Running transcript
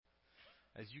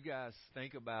As you guys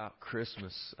think about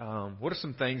Christmas, what are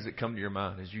some things that come to your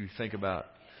mind as you think about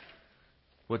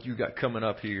what you got coming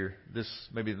up here, this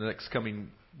maybe the next coming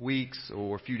weeks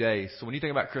or a few days? So when you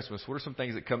think about Christmas, what are some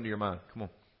things that come to your mind? Come on.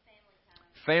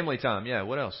 Family time, yeah.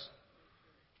 What else?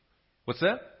 What's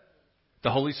that?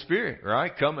 The Holy Spirit,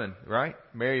 right? Coming, right?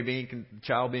 Mary being,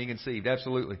 child being conceived.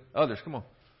 Absolutely. Others, come on.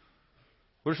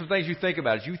 What are some things you think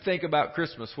about? As you think about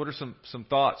Christmas, what are some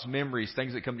thoughts, memories,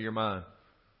 things that come to your mind?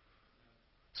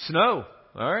 Snow.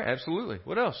 All right, absolutely.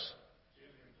 What else?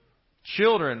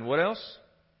 Children. What else?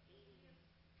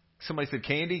 Somebody said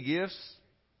candy, gifts,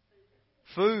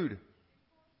 food.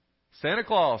 Santa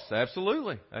Claus.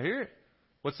 Absolutely. I hear it.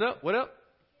 What's up? What up?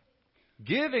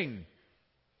 Giving.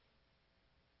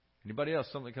 Anybody else?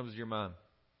 Something that comes to your mind?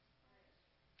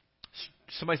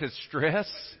 Somebody said stress.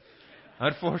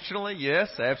 Unfortunately, yes,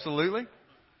 absolutely.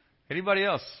 Anybody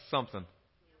else? Something.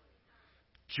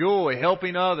 Joy,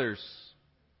 helping others.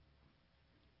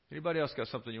 Anybody else got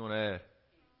something you want to add?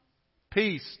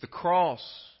 Peace, the cross.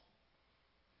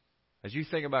 As you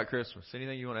think about Christmas,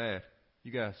 anything you want to add?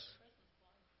 You guys.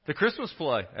 The Christmas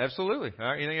play. Absolutely. All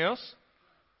right. Anything else?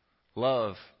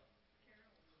 Love.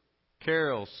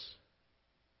 Carols.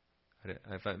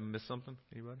 Have I missed something?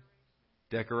 Anybody?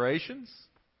 Decorations.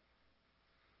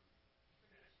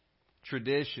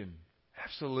 Tradition.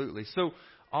 Absolutely. So,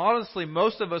 honestly,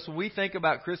 most of us, when we think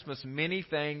about Christmas, many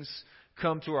things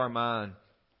come to our mind.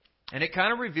 And it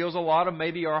kind of reveals a lot of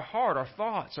maybe our heart, our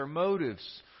thoughts, our motives,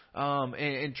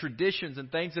 and traditions and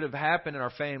things that have happened in our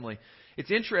family. It's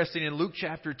interesting in Luke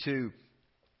chapter 2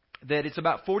 that it's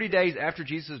about 40 days after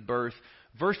Jesus' birth.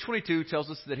 Verse 22 tells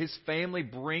us that his family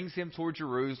brings him toward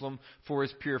Jerusalem for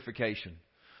his purification.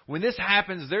 When this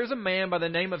happens, there's a man by the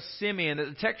name of Simeon that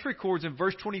the text records in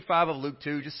verse 25 of Luke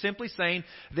 2, just simply saying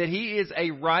that he is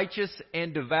a righteous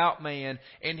and devout man,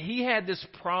 and he had this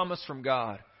promise from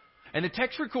God. And the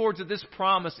text records that this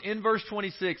promise in verse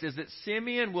 26 is that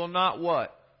Simeon will not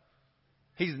what?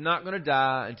 He's not going to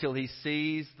die until he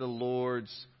sees the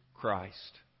Lord's Christ.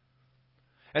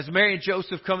 As Mary and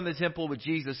Joseph come in the temple with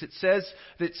Jesus, it says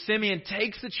that Simeon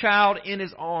takes the child in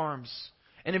his arms.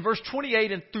 And in verse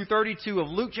 28 and through 32 of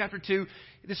Luke chapter 2,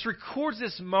 this records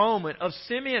this moment of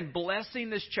Simeon blessing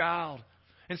this child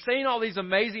and saying all these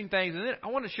amazing things. And then I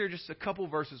want to share just a couple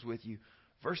verses with you.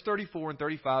 Verse 34 and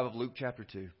 35 of Luke chapter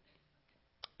 2.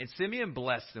 And Simeon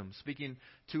blessed them, speaking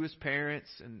to his parents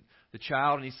and the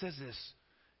child. And he says this.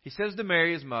 He says to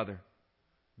Mary, his mother,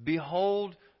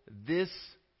 "Behold, this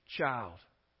child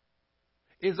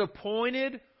is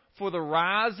appointed for the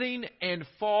rising and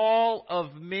fall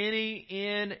of many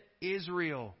in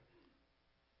Israel,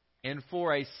 and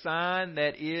for a sign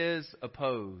that is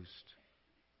opposed."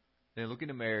 Then looking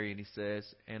to Mary, and he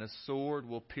says, "And a sword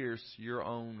will pierce your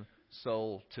own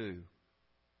soul too."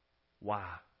 Why?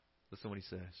 Listen to what he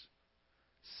says.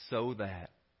 "So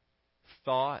that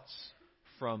thoughts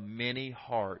from many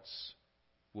hearts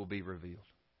will be revealed."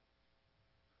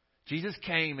 Jesus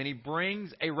came and he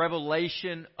brings a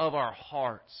revelation of our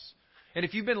hearts. And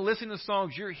if you've been listening to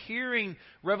songs, you're hearing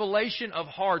revelation of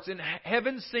hearts. And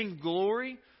heaven sings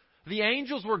glory. The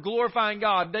angels were glorifying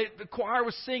God. The choir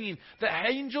was singing. The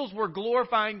angels were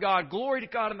glorifying God. Glory to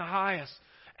God in the highest.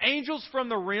 Angels from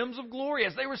the realms of glory,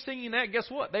 as they were singing that, guess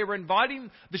what? They were inviting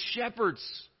the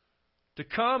shepherds to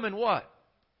come and what?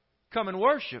 Come and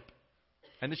worship.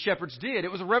 And the shepherds did.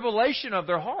 It was a revelation of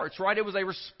their hearts, right? It was a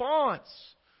response.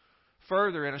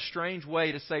 Further, in a strange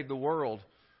way to save the world,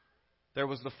 there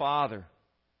was the Father,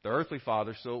 the earthly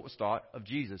Father, so it was thought, of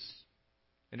Jesus.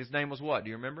 And his name was what? Do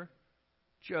you remember?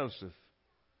 Joseph.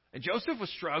 And Joseph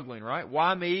was struggling, right?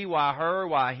 Why me? Why her?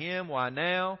 Why him? Why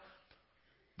now?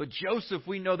 But Joseph,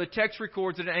 we know the text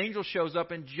records that an angel shows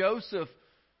up and Joseph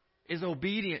is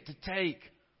obedient to take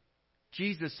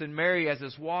Jesus and Mary as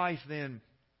his wife then.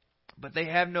 But they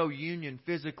have no union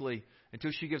physically until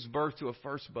she gives birth to a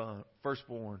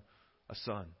firstborn, a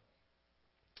son.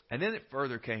 And then it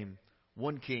further came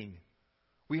one king.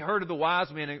 We heard of the wise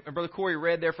men, and Brother Corey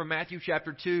read there from Matthew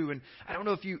chapter 2. And I don't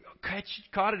know if you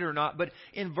caught it or not, but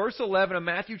in verse 11 of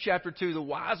Matthew chapter 2, the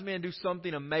wise men do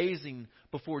something amazing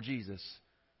before Jesus.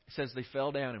 It says they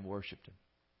fell down and worshipped him.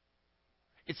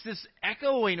 It's this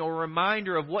echoing or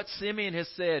reminder of what Simeon has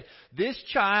said. This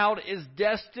child is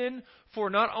destined for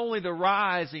not only the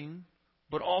rising,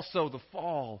 but also the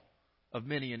fall of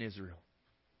many in Israel.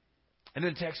 And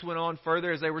then the text went on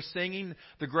further as they were singing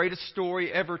the greatest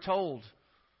story ever told.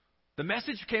 The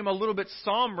message became a little bit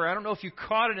somber. I don't know if you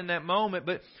caught it in that moment,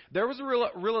 but there was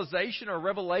a realization or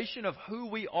revelation of who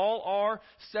we all are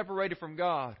separated from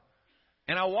God.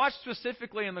 And I watched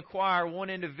specifically in the choir one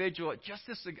individual at just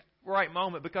this right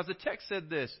moment, because the text said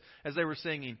this as they were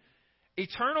singing.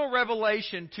 Eternal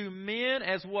revelation to men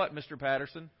as what, Mr.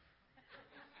 Patterson?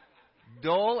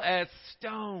 Dull as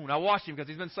stone. I watched him because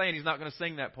he's been saying he's not going to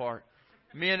sing that part.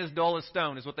 Men as dull as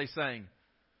stone is what they sang.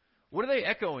 What are they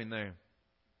echoing there?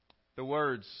 The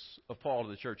words of Paul to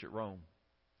the church at Rome.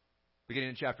 Beginning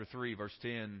in chapter 3, verse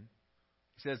 10.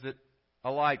 He says that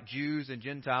alike Jews and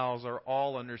Gentiles are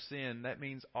all under sin. That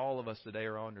means all of us today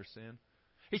are under sin.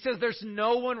 He says there's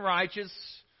no one righteous.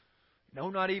 No,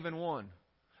 not even one.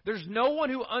 There's no one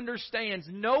who understands,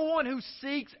 no one who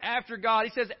seeks after God.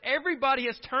 He says everybody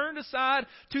has turned aside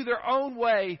to their own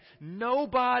way.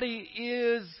 Nobody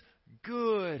is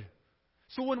good.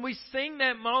 So when we sing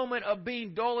that moment of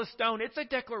being dull as stone, it's a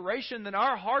declaration that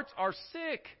our hearts are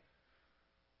sick.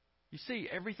 You see,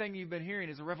 everything you've been hearing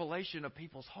is a revelation of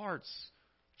people's hearts,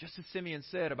 just as Simeon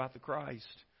said about the Christ.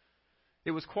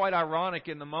 It was quite ironic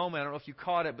in the moment. I don't know if you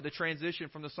caught it, but the transition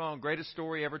from the song Greatest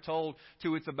Story Ever Told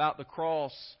to It's About the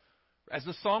Cross. As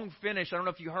the song finished, I don't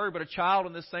know if you heard, but a child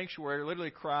in this sanctuary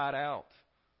literally cried out.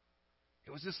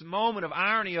 It was this moment of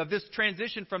irony of this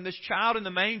transition from this child in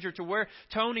the manger to where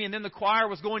Tony and then the choir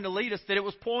was going to lead us, that it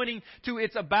was pointing to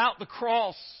it's about the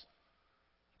cross.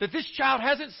 That this child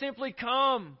hasn't simply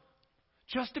come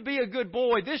just to be a good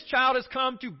boy. This child has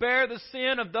come to bear the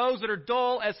sin of those that are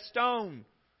dull as stone.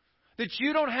 That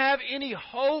you don't have any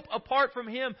hope apart from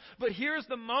Him. But here's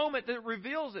the moment that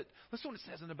reveals it. Listen what it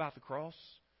says in about the cross.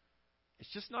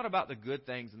 It's just not about the good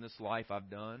things in this life I've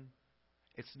done.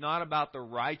 It's not about the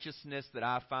righteousness that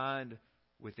I find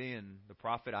within. The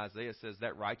prophet Isaiah says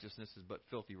that righteousness is but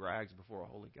filthy rags before a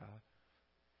holy God.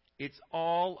 It's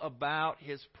all about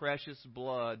His precious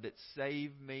blood that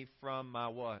saved me from my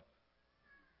what?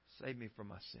 Saved me from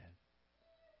my sin.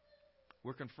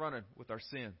 We're confronted with our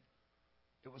sin.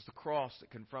 It was the cross that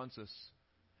confronts us.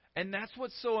 And that's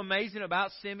what's so amazing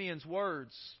about Simeon's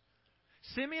words.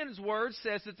 Simeon's word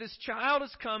says that this child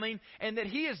is coming and that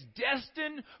he is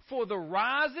destined for the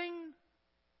rising,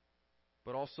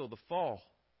 but also the fall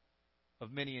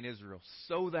of many in Israel,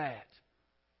 so that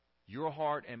your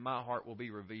heart and my heart will be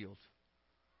revealed.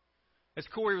 As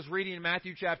Corey was reading in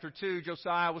Matthew chapter 2,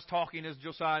 Josiah was talking as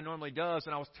Josiah normally does,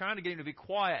 and I was trying to get him to be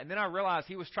quiet, and then I realized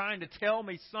he was trying to tell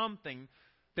me something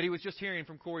that he was just hearing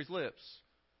from Corey's lips.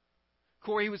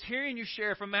 Corey, he was hearing you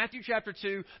share from Matthew chapter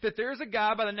 2 that there's a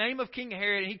guy by the name of King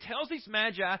Herod, and he tells these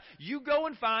magi, you go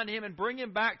and find him and bring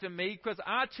him back to me, because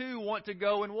I too want to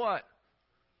go and what?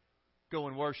 Go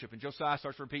and worship. And Josiah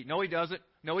starts to repeat, no, he doesn't.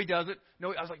 No, he doesn't.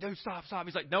 No, I was like, dude, stop.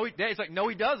 He's like, no, Dad. He's like, no,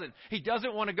 he doesn't. He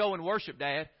doesn't want to go and worship,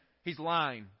 Dad. He's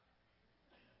lying.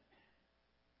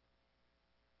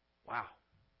 Wow.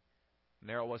 And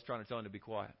there I was trying to tell him to be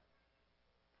quiet.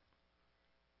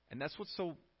 And that's what's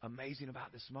so amazing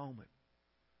about this moment.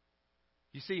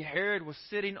 You see, Herod was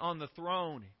sitting on the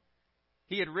throne.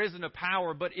 He had risen to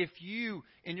power. But if you,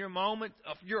 in your moment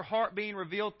of your heart being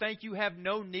revealed, think you have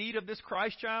no need of this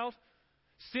Christ child,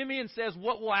 Simeon says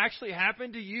what will actually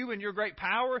happen to you in your great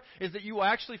power is that you will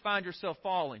actually find yourself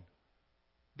falling,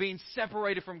 being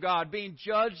separated from God, being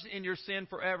judged in your sin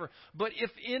forever. But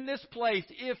if in this place,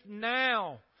 if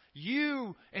now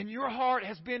you and your heart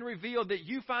has been revealed that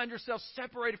you find yourself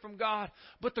separated from God,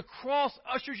 but the cross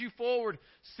ushers you forward,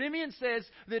 Simeon says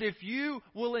that if you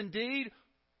will indeed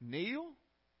kneel,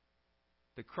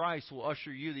 that Christ will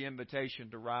usher you the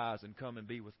invitation to rise and come and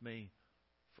be with me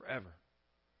forever.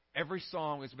 Every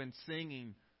song has been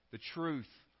singing the truth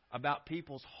about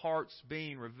people's hearts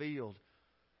being revealed.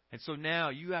 And so now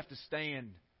you have to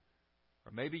stand,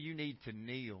 or maybe you need to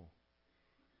kneel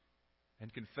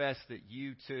and confess that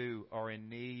you too are in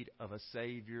need of a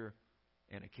Savior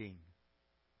and a King.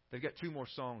 They've got 2 more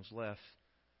songs left.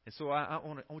 And so I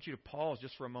want you to pause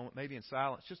just for a moment, maybe in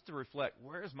silence, just to reflect,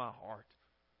 where is my heart?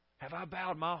 Have I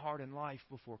bowed my heart in life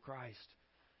before Christ?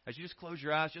 As you just close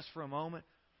your eyes just for a moment,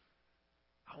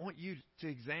 I want you to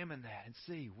examine that and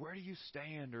see, where do you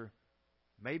stand, or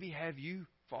maybe have you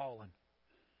fallen?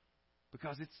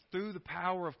 Because it's through the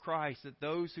power of Christ that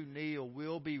those who kneel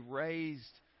will be raised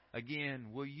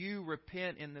again. Will you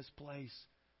repent in this place,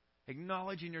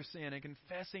 acknowledging your sin and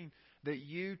confessing that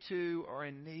you too are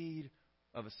in need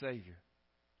of a Savior?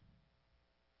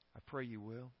 I pray you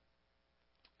will.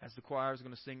 As the choir is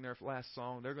going to sing their last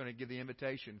song, they're going to give the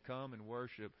invitation, come and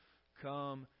worship.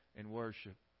 Come and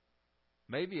worship.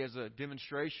 Maybe as a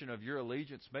demonstration of your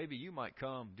allegiance, maybe you might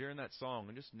come during that song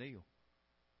and just kneel.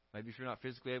 Maybe if you're not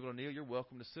physically able to kneel, you're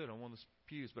welcome to sit on one of the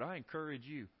pews. But I encourage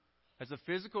you, as a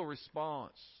physical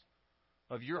response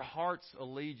of your heart's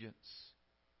allegiance,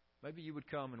 maybe you would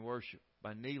come and worship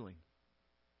by kneeling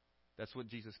That's what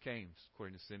Jesus came,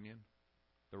 according to Simeon.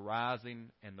 The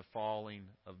rising and the falling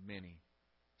of many,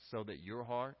 so that your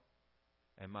heart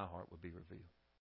and my heart would be revealed.